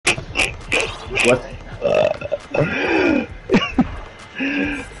What?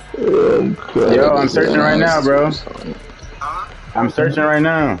 Yo, I'm searching right now, bro. I'm searching right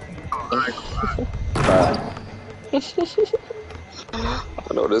now.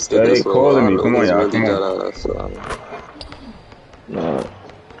 I know this Yo, nigga, they so calling I me. know Come on, this y'all. really Come on. got us. Nah,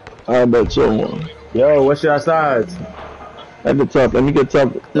 I bet someone Yo, what's your sides? at the top. Let me get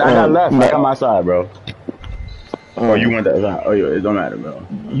top. Nah, I got left. I Matt. got my side, bro. Oh, you went that side. Oh, yo, it don't matter, bro.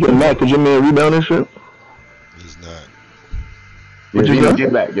 You're Matt, cause you made a rebound and shit. He's not. What Yeah, you got?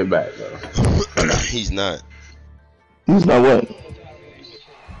 get back, bro. He's not. He's not what?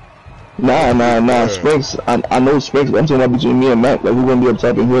 Nah. Sprinks. I know Sprinks, but I'm talking about between me and Mac. Like we're gonna be up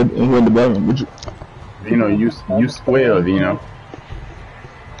top and who in the bottom. Would you? Vino, you square, Vino.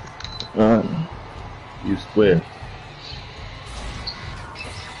 Alright. You square.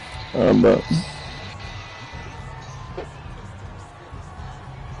 But.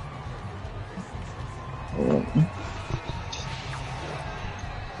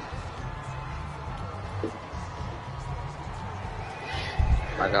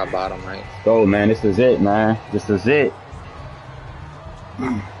 I got bottom right. Go, man. This is it, man. This is it.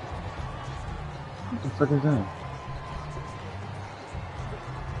 What the fuck is that?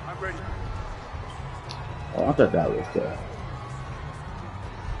 I'm ready. Oh, I thought that was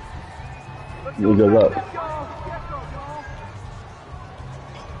you good luck.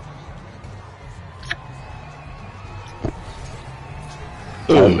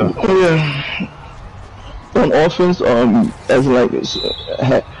 Yeah. On offense, as like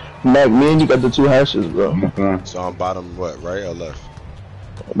Mac, me and you got the two hashes, bro. So I'm bottom what, right or left?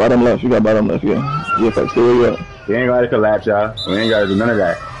 Bottom left, you got bottom left, yeah. Yeah, fact, stay where you at. We ain't gotta collapse, y'all. We ain't gotta do none of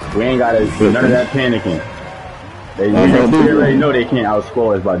that. We ain't gotta do none of that panicking. They already know they can't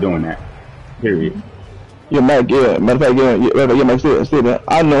outscore us by doing that. Period. Yeah, Mac, yeah. Matter of fact, yeah, Mac, stay there.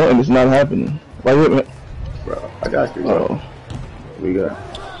 I know, and it's not happening. Right here, man. Bro, I got you, bro. Oh. We got.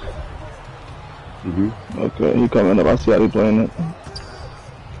 Okay, he coming up. I see how he playing it.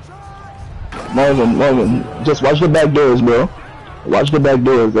 Marvin, just watch the back doors, bro. Watch the back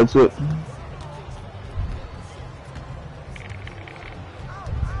doors. That's it.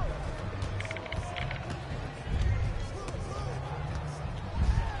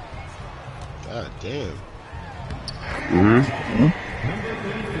 God damn. Mm-hmm.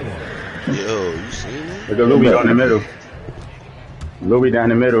 Yo, you seen that? Look at Louis down the middle. Louis down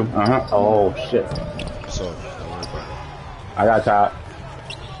the middle. Oh shit. So, don't worry about it. I got top.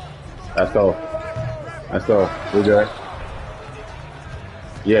 Let's go. Let's go. We good.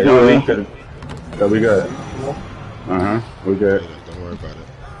 Yeah, no, we good. So we good. We good. Don't worry about it.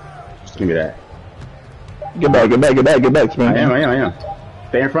 Just give me that. Get back, man. I am.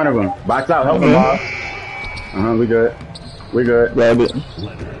 Stay in front of him. Box out. Help him, Bob. We good. We good. Grab it.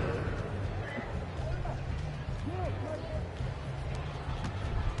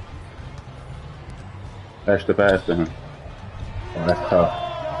 Extra pass to him. Oh, that's tough.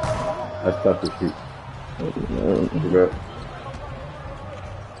 That's tough to shoot. We good.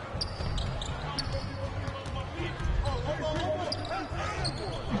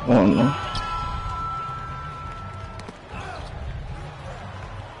 Oh no.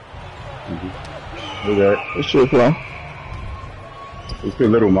 We good. It's true, fly. It's too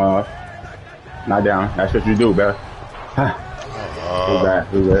little, Marv. Not down. That's what you do, bro. We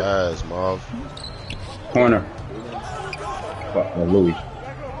good. We good. Yes, Marv. Corner. Fuck, Louis.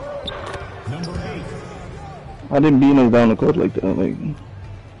 I didn't beat us down the court like that. Like.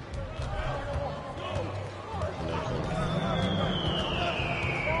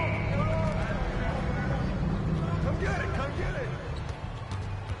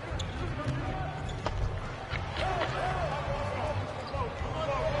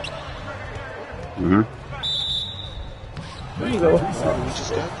 There you go. We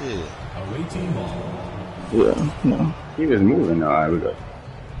just got there. Yeah, no. He was moving though. Alright, we good.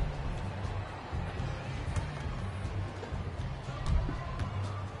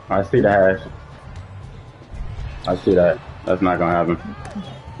 I see the hash. I see that. That's not gonna happen.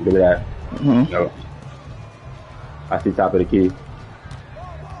 Give me that. No. I see top of the key.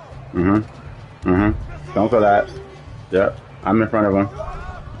 Don't collapse. Yep. I'm in front of him.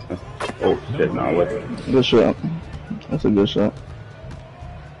 Oh shit, no, wait. Good shot. That's a good shot.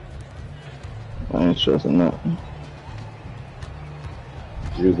 I ain't stressing that.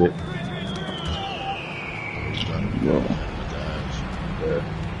 Use it. Yo. Yeah.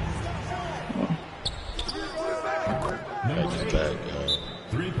 Back,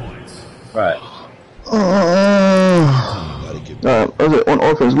 3 points. Right. Alright, on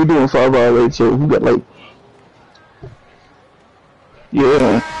offense, we doing 5 hour rate, so who got like.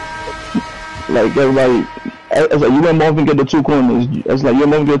 Yeah. Like everybody, it's like you and Marvin get the two corners. It's like you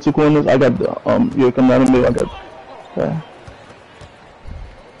and Marvin get two corners. I got the you come down the middle. I got.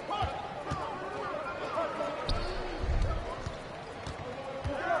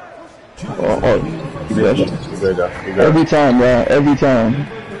 Every time, bro. Every time.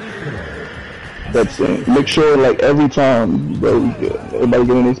 That's it. Make sure, like every time, bro. Everybody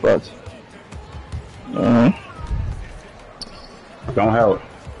get in their spots. Don't help.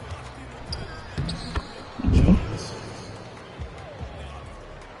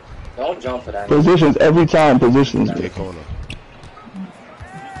 Don't jump for that. Positions every time. Positions. Get corner.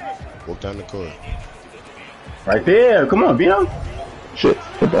 Walk down the court. Right there. Come on, Bino. Shit.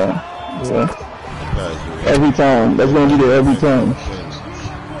 Put that. Yeah. Every time. That's gonna be there every time.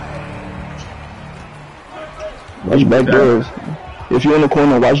 Watch back doors. If you're in the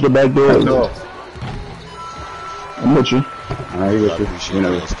corner, watch the back doors. I'm with you. Alright, with you. You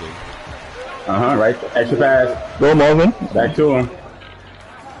know. Right. Extra pass. Go, Marvin. Back to him.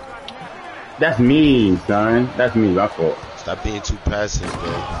 That's me, son. That's me. My fault. Stop being too passive,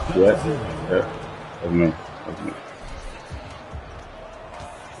 bro. Yeah. That's me.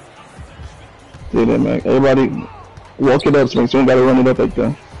 See that, man. Everybody, walk it up, so you don't gotta run it up like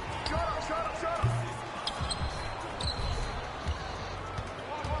that.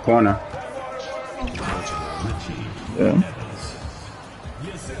 Corner. Yeah.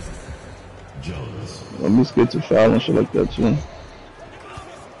 Let me get to foul and shit like that too.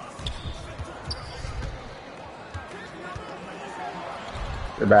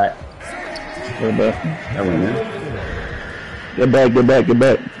 Get back. Get back. That went in. Get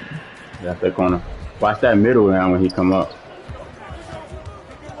back. That's that corner. Watch that middle now when he come up.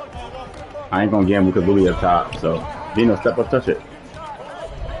 I ain't gonna gamble because Louis up top, so Dino, step up, touch it.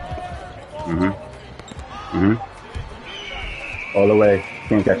 All the way.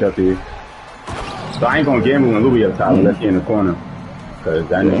 Can't catch up to you. So I ain't gonna gamble when Louis up top unless he in the corner. Cause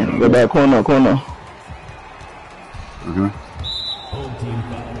that nigga. Get back, corner.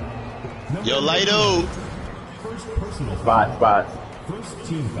 Yo, Lido! Spots.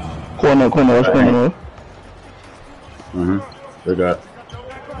 Corner, watch corner. Look up.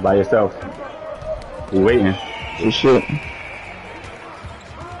 By yourself. We're waiting. Good shit.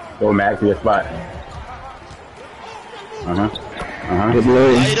 Go Max to your spot. Good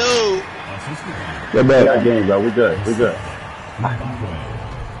play. Lido! Get We back. got game, bro. We good.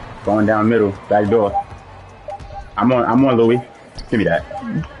 Going down middle, back door. I'm on Louis. Give me that.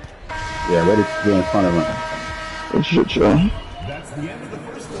 Yeah, ready to be in front of him. Good shit, yo.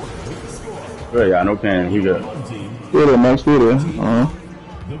 Good, y'all. No pain. He good. Stay there, Max. Stay there.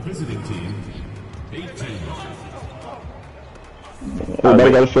 The visiting team, 18.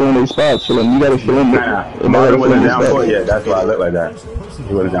 Everybody gotta fill in their spots. You gotta fill in. Marvin wasn't down court yet. That's why I look like that.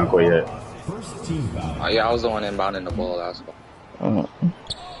 He wasn't down court yet. First team foul. Oh, yeah, I was the one inbounding the ball. That's why.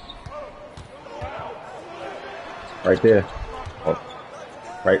 Right there. Oh.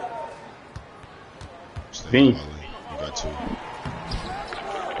 Right. Beans. You got two.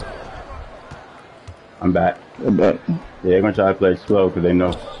 I'm back. Get back. Yeah, they're gonna try to play slow because they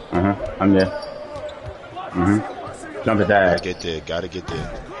know. I'm there. Jump at that. Gotta get there.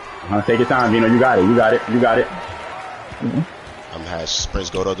 Take your time, Vino. You got it. I'm hash. Sprints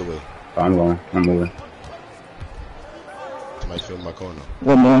go the other way. Oh, I'm going. I'm moving. Somebody fill my corner.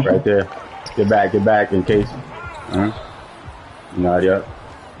 One more. Right there. Get back in case. Nod up.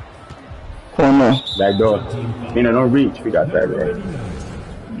 Corner. Back door. Vino, don't reach. We got that, right?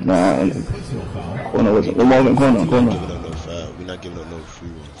 Nah. Corner wasn't. We're moving corner. We're not giving up no foul. We're not giving up no free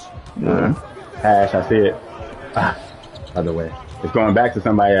ones. Yeah. Hash, I see it. Other way. It's going back to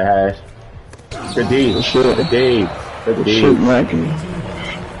somebody at Hash. Good D. Good shit. Good D. Good shit, Mac.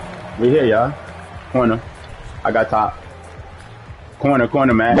 We here, y'all. Corner. I got top.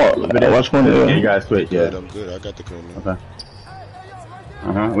 Corner, man. Watch corner, Yeah, yeah. you guys switch, yeah. I'm good. I got the corner. Okay.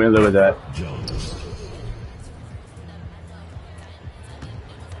 We in live with that.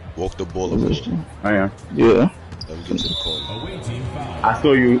 Walk the ball over. I am. Yeah. Let me get to the corner. Away team foul. I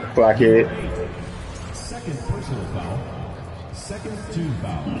saw you, Flackhead. Second personal foul. Second team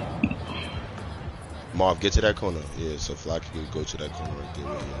foul. Marv, get to that corner. Yeah, so Flock can go to that corner right there.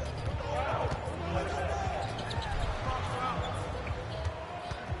 Yeah.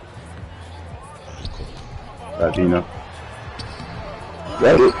 Latino.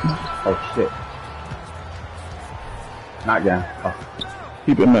 Got it. Oh, shit. Knockdown. Oh.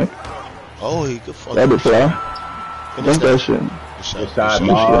 Keep it, Mac. Oh, he could fuck. Rabbit fly. Finish That's that shit. Good shot,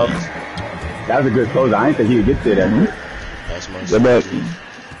 Mob. That was a good closer. I didn't think he would get to that. Pass my Get back.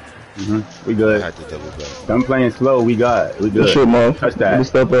 We I good. had to double back. I'm playing slow. We good. We good. Good shit, man. Touch that.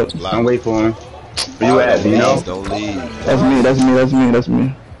 Step up. Don't wait for him. Where you at, Don't you know? leave. Don't leave. That's me. That's me. That's me. That's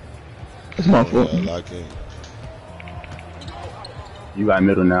me. That's my fault. Lock in. You got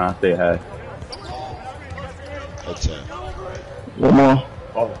middle now. Stay ahead. Attack. One more.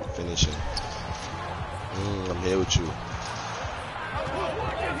 Finishing. I'm here with you.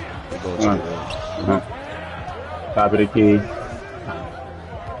 We're going to the ring. Top of the key.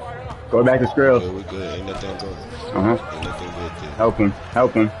 Go back to Skrill. Okay, we good. Ain't nothing good. Ain't nothing good there. Help him.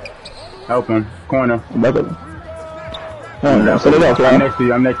 Help him. Help him. Corner. Back up. Set it up, I'm next to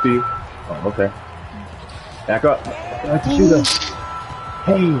you. I'm next to you. Oh, okay. Back up. That's the shooter.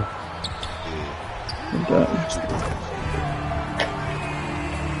 Hey. Okay.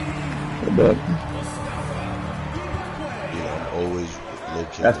 Back. Yeah, I'm always low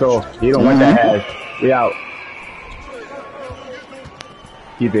key. That's all. You don't want that ass. We out.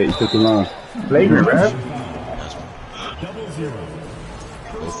 Keep it. You took too long. Flagrant, right? Double zero.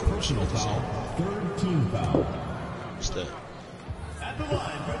 First personal foul. Third team foul. What's that? At the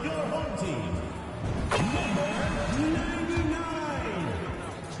line for your home team. Number 99.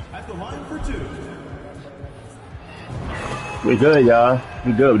 At the line for two. We good, y'all.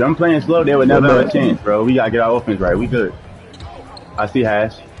 We good. Them playing slow, they would never have a chance, bro. We gotta get our offense right. We good. I see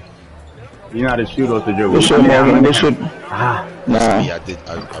Hash. You're not a shooter off the dribble. This shit, man. This shit. Ah. Nah. Yeah,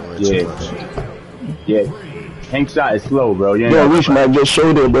 I ran too much. Yeah. Hank shot is slow, bro. You ain't Yo, got- Rich, man, just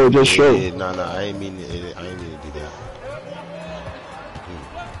showed it, bro. Just show. Yeah, nah, I ain't mean to do that.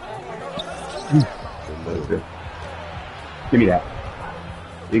 Good move. Give me that.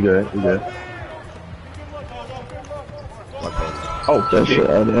 We good. We good. My brother. Oh, That shit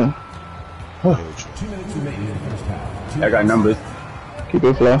out there. I'm here with you. 2 minutes remaining in the first half. I got numbers. Keep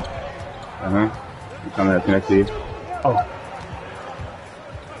it fly. You coming up next to you. Oh.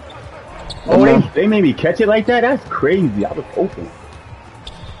 Oh, they made me catch it like that? That's crazy. I was open.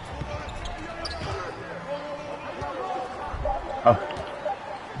 Oh.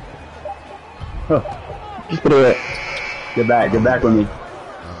 Huh. Just put it back. Get back with me.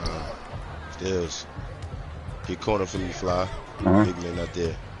 Stills. Get corner for me, Fly. Big man not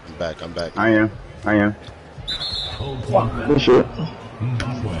there. I'm back. I am. Good shit.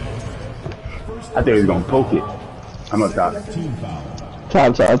 I think he's gonna poke it. I'm up top.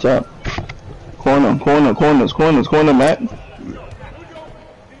 Top. Corner, Matt.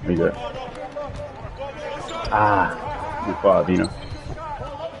 We good. Ah. Too far, Vino.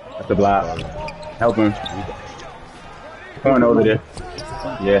 That's the block. Help him. Corner over there.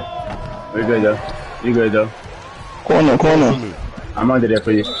 Yeah. We're good, though. You good, though. Corner. I'm under there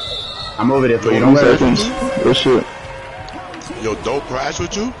for you. I'm over there for you. Don't Don't worry. seconds. Good shit. Yo, don't crash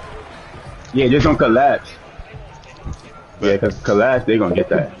with you? Yeah, just don't collapse. Yeah, because collapse, they gonna get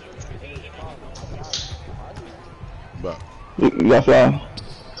that. Bro. You got fly.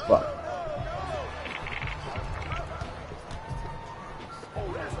 Fuck.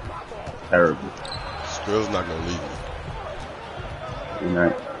 Terrible. Skrill's not gonna leave me. You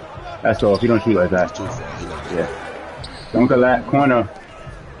know, that's all. If you don't shoot like that. Too far. He not Yeah. Don't collapse. Corner.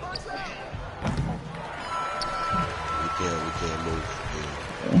 We can't move.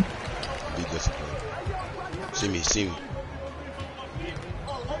 Yeah. Be disciplined. See me.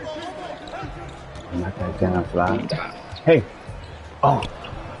 Knock that down, Fly. Hey. Oh.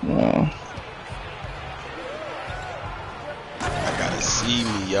 Yeah. I gotta see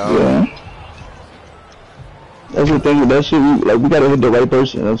me, y'all. Yeah. That's the thing with that shit. We gotta hit the right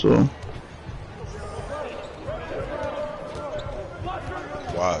person. That's all.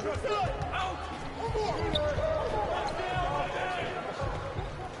 Why?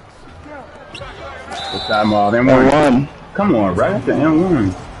 This time off. And M1. one. Come on, bro. That's the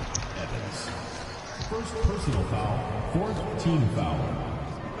M1. First personal foul. Fourth team foul.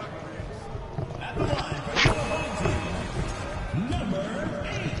 At the line for your home team. Number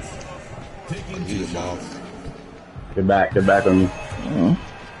 8. Taking Get two him off. Get back on me.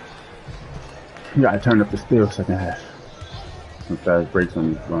 You gotta turn up the steal second half. Some fast breaks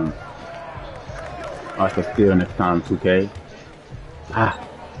on these runs. Watch the steal next time, 2K. Ah.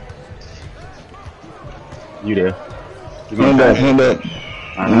 You there. You gonna Hand back.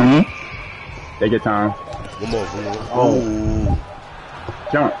 Take your time. One more. Oh.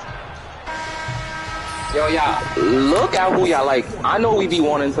 Jump. Yo, y'all, look at who y'all like. I know we be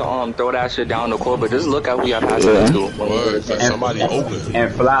wanting to throw that shit down the court, but just look at who y'all passing it to. Word, somebody open.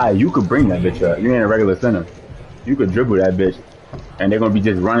 And Fly, you could bring that bitch up. You ain't a regular center. You could dribble that bitch. And they're gonna be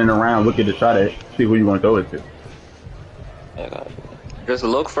just running around looking to try to see who you gonna throw it to. Yeah, just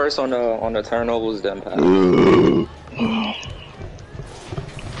look first on the turnovers, then pass.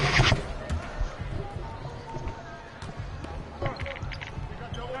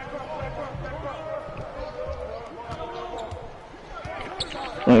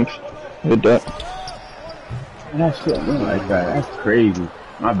 Thanks. Hit that. That shit look like that. That's crazy.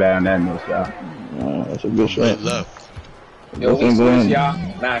 My bad on that miss, y'all. That's a good shot. Left. Yo, we switch, y'all.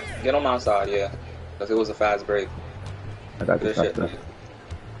 Mac, get on my side, yeah. Because it was a fast break. I got this Good shit. shit.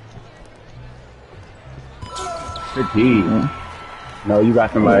 Good D. No, you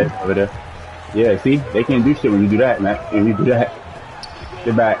got somebody over there. Yeah, see? They can't do shit when you do that, man. When you do that.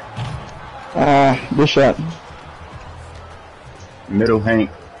 Get back. Good shot. Middle, Hank.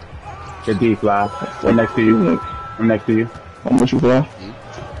 Good D, Fly. I'm next to you. I'm next to you. How much you Fly?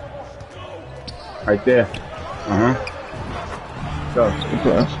 Right there. Go.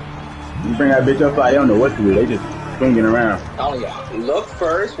 You bring that bitch up, Fly. They don't know what to do. They just swinging around. Oh, yeah. Look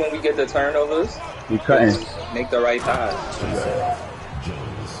first when we get the turnovers. You cutting. Make the right pass.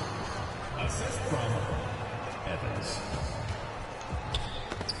 Jones. Assist from Evans.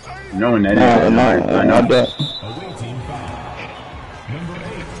 Knowing that. I know that. Awaiting foul. Number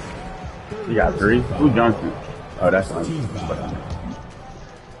 8. You got 3? Who Johnson? Oh, that's fine.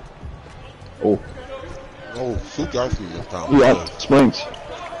 Oh. Oh, Sue Johnson this time. Yeah, Springs.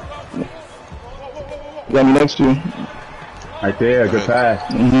 You got me next to you. Right there, good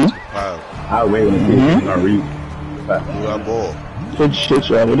pass. Wow. I'll wait when the kid's gonna read. You got ball. Good shit,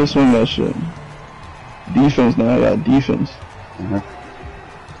 y'all. Let us swing that shit. Defense now, yeah, defense. Don't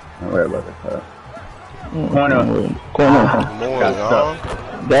worry about the pass. Corner. Corner. Come on, y'all.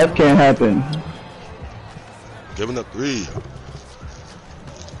 That can't happen. Giving up 3.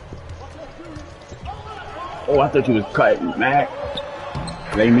 Oh, I thought you was cutting, Mac.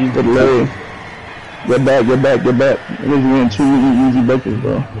 Lay me. Good lay. Get back. It was in 2 easy buckets,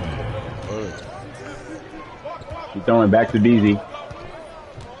 bro. He's throwing back to BZ.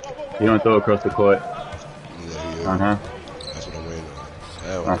 He don't throw across the court. Yeah. That's what I'm waiting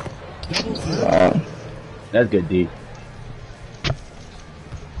on. That's good, D.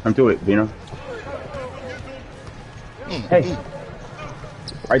 Come to it, Vino. Hey.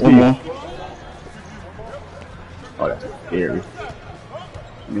 Right to you. Oh, that's scary.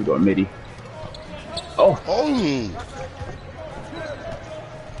 Let me go midi. Oh.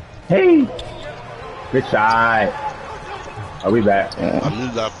 Hey. Good shot. Are we back? I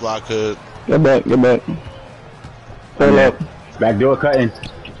knew that Fly could. Get back. Pull up. Back door cutting.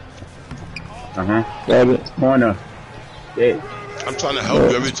 Grab it. Corner. Yeah. I'm trying to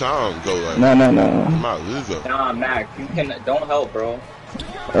help you every time. Go like. No. I'm not losing. Nah, Mac, you can don't help, bro.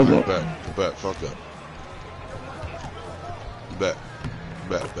 Back. Fuck that. Back.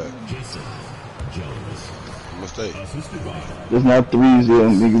 Jason Jones. Mistake. Assisted by There's not 3s there.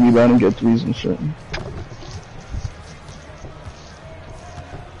 Nigga, we about to get 3s and shit.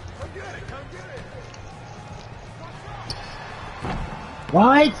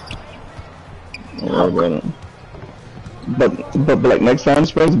 What? But like next time,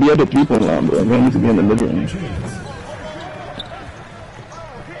 Springs, be at the 3-point line, bro. We need to be in the mid range.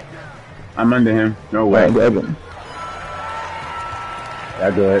 I'm under him. No way. Grab it.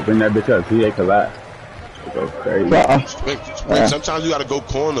 That's good. Bring that bitch up. See, they collapse. It goes crazy. Spring, sometimes you gotta go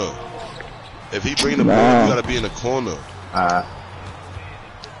corner. If he bring the ball, you gotta be in the corner.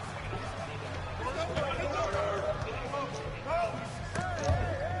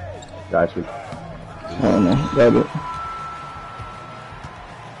 Got you. I don't know. Grab it.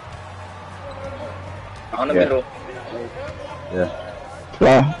 On the middle. Yeah.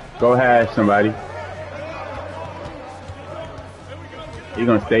 Fly. Go ahead, somebody. You're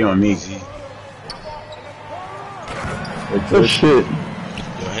gonna stay on me. Good shit.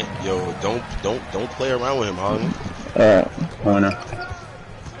 Yo, don't play around with him, Holland. Corner.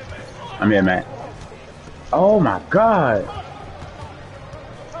 I'm here, Matt. Oh my God.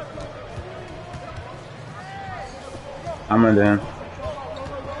 I'm under him.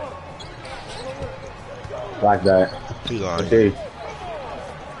 Like that. He's lying. Okay.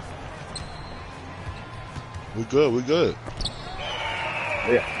 We good.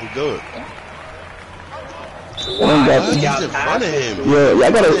 Yeah. We good. He's in front of him. Yeah,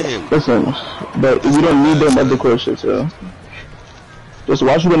 y'all gotta listen. But we don't need them other court shit, yo. Just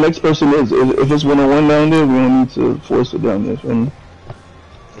watch who the next person is. If it's 1-on-1 down there, we don't need to force it down there. Feel me?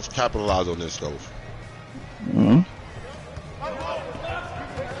 Let's capitalize on this, though.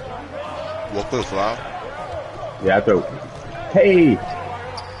 Walk in, Fly. Yeah, I thought. Hey!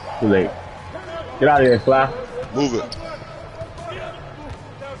 Too late. Get out of here, Fly. Move it.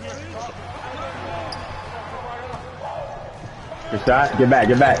 Good shot. Get back.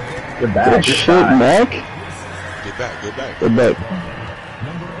 Good Good shit, shot. Mac. Get back. Get back.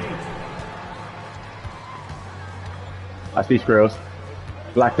 I see Skrills.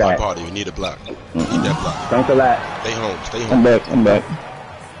 Block Block that. party. We need a block. We need that block. Don't collapse. Stay home. I'm back.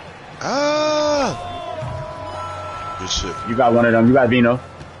 Ah! Good shit. You got one of them. You got Vino.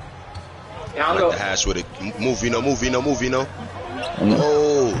 Yeah, I'll Like go. the hash with it. Move Vino, move Vino, move Vino.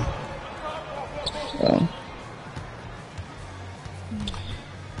 Oh.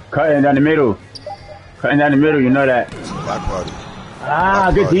 Cutting down the middle. Cutting down the middle, you know that. Black party.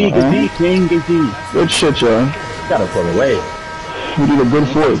 Ah, Black good party. D, good D, King, good D. Good shit, y'all. Gotta pull away. We did a good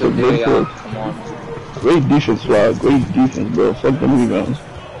fourth. A good Yeah, fourth. come on. Great defense, Fly. Great defense, bro. Fuck them rebounds.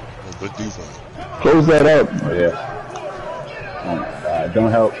 Good defense. Close that up. Oh, yeah. Oh, my God.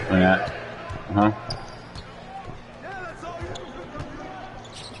 Don't help on that. Uh-huh.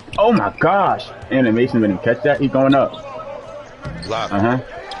 Oh, my gosh. Animation didn't catch that. He's going up. Block. Uh-huh.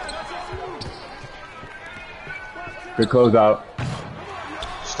 Good closeout.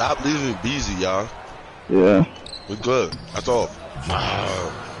 Stop leaving Beezy, y'all. Yeah. We're good. That's all.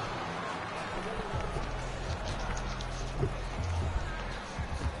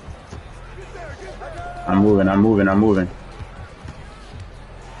 I'm moving.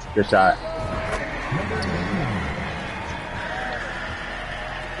 Good shot.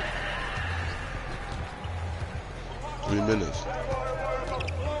 Three minutes.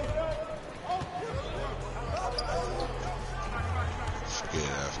 Scared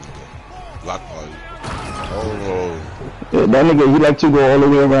ass nigga. Block party. Oh. Yeah, that nigga, he like to go all the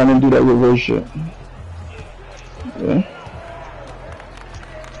way around and do that reverse shit. Yeah.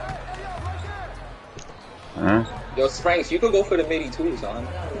 Uh-huh. Yo, Spranks, you could go for the midi too, son.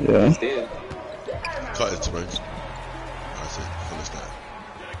 Yeah. He's there. Cut it, Springs. That's it. Finish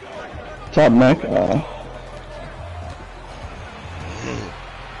that. Top Mac.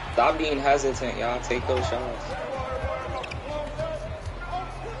 Stop being hesitant, y'all. Take those shots.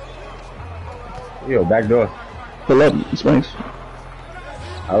 Yo, back door. Pull up, Spanks.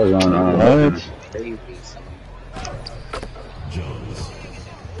 I was on, What? Babies. Jones.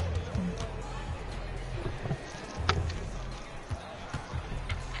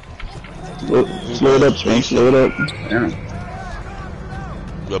 Slow it up, Spanks. Slow it up.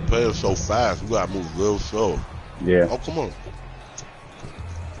 Yeah. We're playing so fast. We gotta move real slow. Yeah. Oh, come on.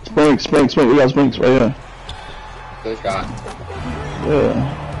 Spanks. We got Spanks right here. Good shot.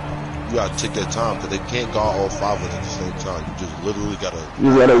 Yeah. You gotta take your time because they can't guard all five of them at the same time. You just literally gotta.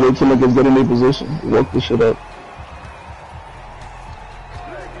 You gotta wait till niggas get in their position. Walk the shit up.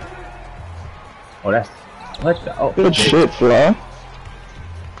 Oh, that's... What the... Oh, Good shit, Fly.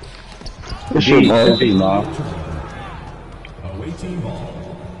 Good shit, man. Good D, Ma. Away team ball.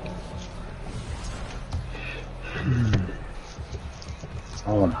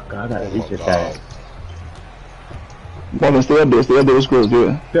 Oh, my God. I gotta Oh reach my this God. guy. Marvin, stay up there. It's close,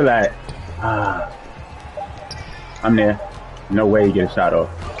 dude. Still at... I'm there. No way you get a shot off.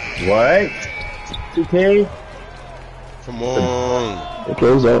 What? 2K? Come on. They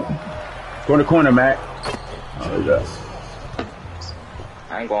close up. Go in the corner, Matt. Oh, there you go.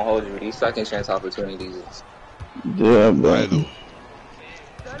 I ain't gonna hold you. These second chance opportunities is Yeah, bro. Vital.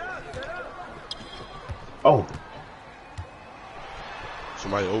 Oh.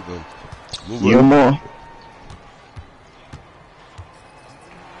 Somebody open. Move No it. more.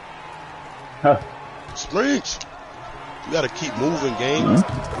 Huh. Springs. You gotta keep moving, game. Mm-hmm.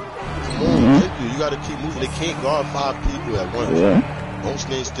 Come on, thank you. You gotta keep moving. They can't guard five people at once. Yeah. Don't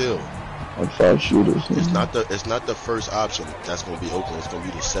stand still. Like 5 shooters. It's not the first option that's gonna be open. It's gonna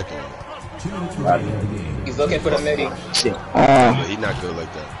be the second one. he's looking for the midi. Ah, But he's not good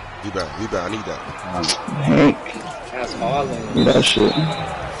like that. Rebound. I need that. Hank. That's Harlan. That shit.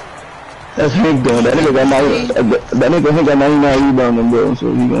 That's Hank though. That nigga got 99 rebounding, bro.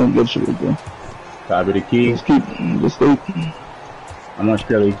 So he gonna get shit, bro. Top of the key. Just stay. I'm on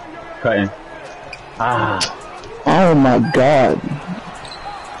Shirley. Cutting. Ah. Oh my god.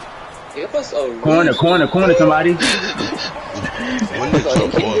 Give us a Corner, somebody. When they Can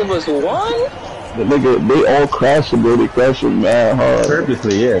jump you give on, us one? The nigga, they all crashing, bro. They crashing mad hard.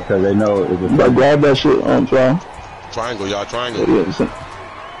 Purposely, yeah, because they know it's a... But grab that shit on try. triangle, y'all, triangle. Yeah,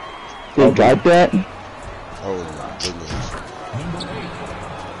 they got that? Oh my goodness.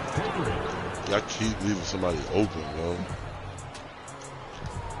 Y'all keep leaving somebody open, yo.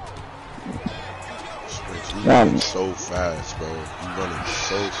 Springs, you running so fast, bro. You running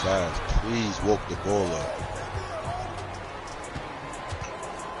so fast. Please walk the ball up.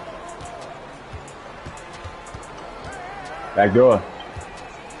 Back door.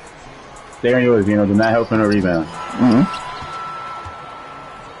 Stay on yours, Vino. Do not help in a rebound. Mm-hmm.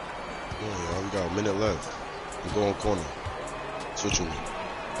 Yeah, y'all, we got a minute left. We go on corner. Switch with me.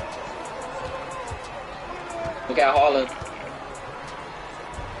 Look at Harlan.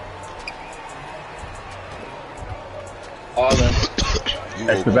 You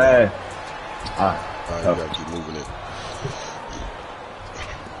extra open. bad. Alright, you gotta keep moving it.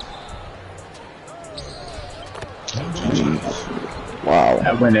 Wow.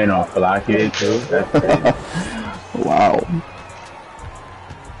 That went in off blockade too. That's crazy. Wow.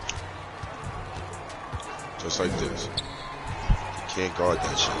 Just like this. You can't guard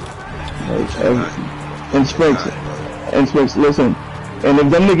that shit. And Spikes, listen. And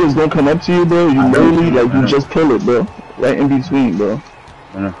if them niggas don't come up to you, bro, you literally, like, you just pull it, bro. Right in between, bro.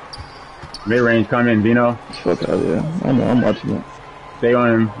 Mid-range coming, Vino. Fuck out of here. I know, I'm watching it. Stay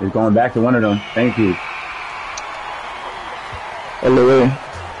on him. He's going back to one of them. Thank you. LOA.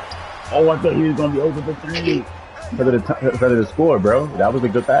 Oh, I thought he was going to be open for 3. Because of the score, bro. That was a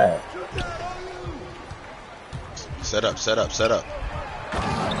good pass. Set up. You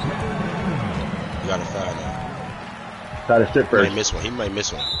got a foul now. Try to strip first. He might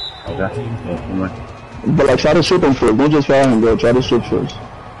miss one. Okay. But, like, try to strip him first. Don't just foul him, bro. Try to strip first.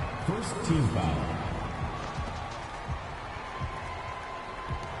 First team foul.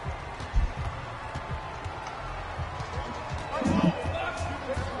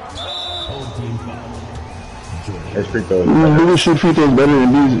 Home team foul. Let's free throws. Who shoot free throws better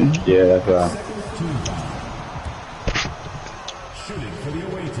than Beasley? Yeah, that's Team foul. Shooting for the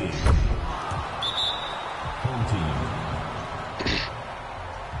away team. Home team.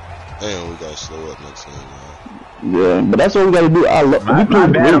 Damn, we gotta slow up next game, man. Yeah, but that's what we gotta do. We my play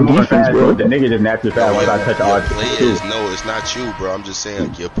bad, great I'm moving defense, fast, bro. The nigga just naturally fast once I touch the arch. No, it's not you, bro. I'm just saying,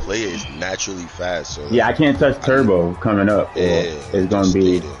 like, your player is naturally fast. So, like, Yeah, I can't touch turbo coming up. Or it's gonna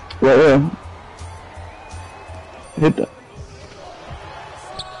be. Yeah. Hit that.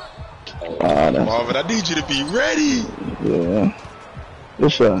 That's, Marvin, I need you to be ready. yeah.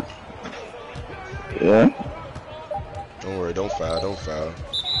 Good shot. Yeah. Don't worry, don't foul.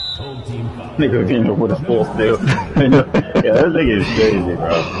 Home team foul. Nigga Vino with a full steal. Yeah, that nigga is crazy,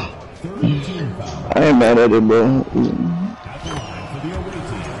 bro. Third team foul. I ain't mad at it, bro. At the line for the away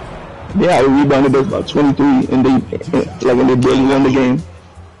team. Yeah, I rebounded us about 23 and they barely won the game.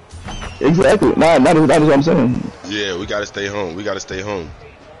 Exactly. Nah, that is what I'm saying. Yeah, we gotta stay home.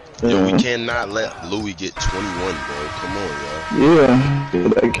 Yeah. Yo, we cannot let Louis get 21, bro. Come on, y'all. Yeah,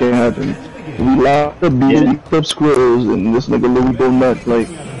 that can't happen. We locked the beating clip squirrels and this nigga Louis go nuts, like.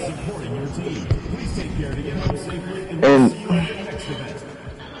 Supporting your team. Please take care to get home safely and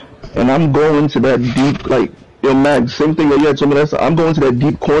And I'm going to that deep, like, yo, Max, same thing that you had told me last time. I'm going to that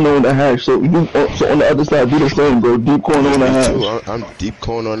deep corner on the hash. So on the other side, do the same, bro. Deep corner on the Me hash. too. I'm deep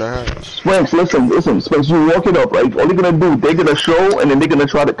corner on the hash. Spence, listen, Spence, you walk it up, right? All they're gonna do, they're gonna show, and then they're gonna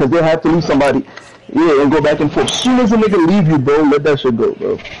try to, cause they have to leave somebody, yeah, and go back and forth. As soon as the nigga leave you, bro, let that shit go,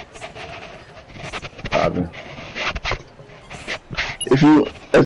 bro. If you